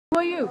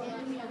are you?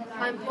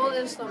 I'm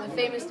Elvstrøm, a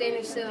famous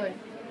Danish sailor.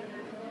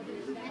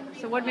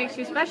 So what makes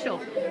you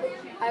special?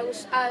 I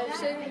was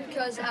sailing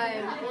because I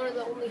am one of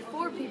the only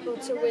 4 people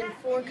to win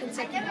 4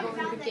 consecutive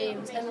Olympic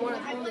Games and one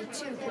of only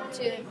 2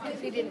 to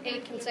compete in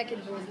 8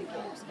 consecutive Olympic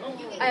Games.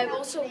 I have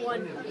also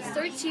won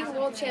 13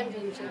 World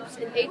Championships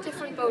in 8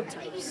 different boat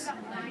types.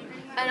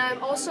 And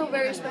I'm also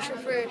very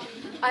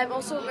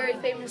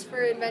famous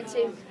for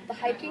inventing the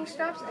hiking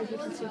straps, as you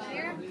can see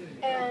here,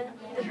 and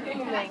the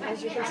boomerang,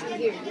 as you can see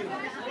here.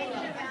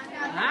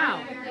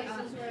 Wow.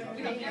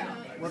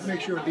 What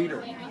makes you a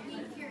leader?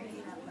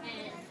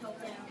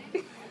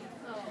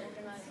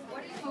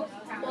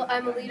 Well,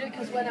 I'm a leader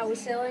because when I was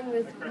sailing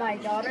with my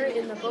daughter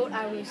in the boat,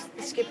 I was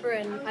the skipper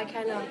and I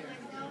kind of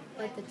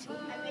led the team.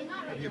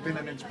 Have you been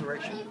an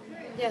inspiration?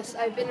 Yes,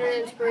 I've been an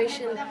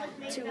inspiration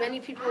to many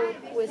people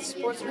with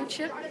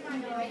sportsmanship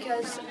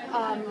because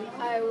I'm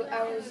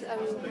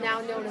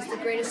now known as the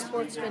greatest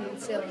sportsman in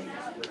sailing.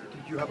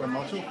 Did you have a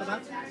motto for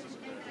that?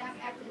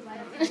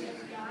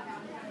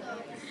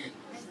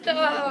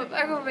 Stop!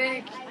 I go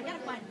back.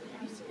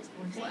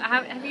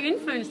 Have you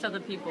influenced other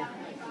people?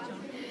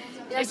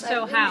 Yes, If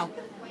so, how?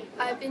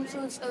 I've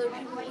influenced other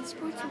people with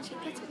sportsmanship.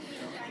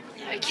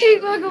 I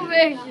can't go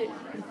back.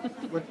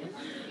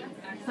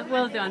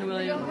 Well done,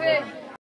 William. Go back.